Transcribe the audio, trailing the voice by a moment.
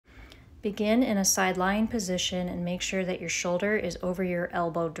Begin in a side lying position and make sure that your shoulder is over your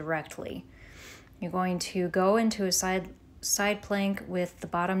elbow directly. You're going to go into a side plank with the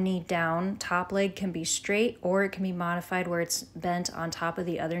bottom knee down. Top leg can be straight or it can be modified where it's bent on top of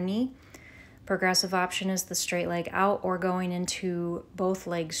the other knee. Progressive option is the straight leg out or going into both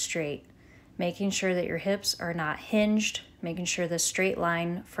legs straight. Making sure that your hips are not hinged, making sure the straight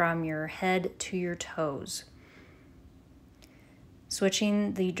line from your head to your toes.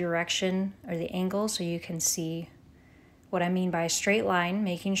 Switching the direction or the angle so you can see what I mean by straight line,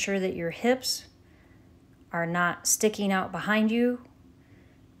 making sure that your hips are not sticking out behind you.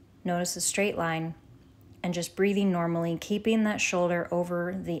 Notice the straight line and just breathing normally, keeping that shoulder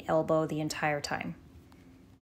over the elbow the entire time.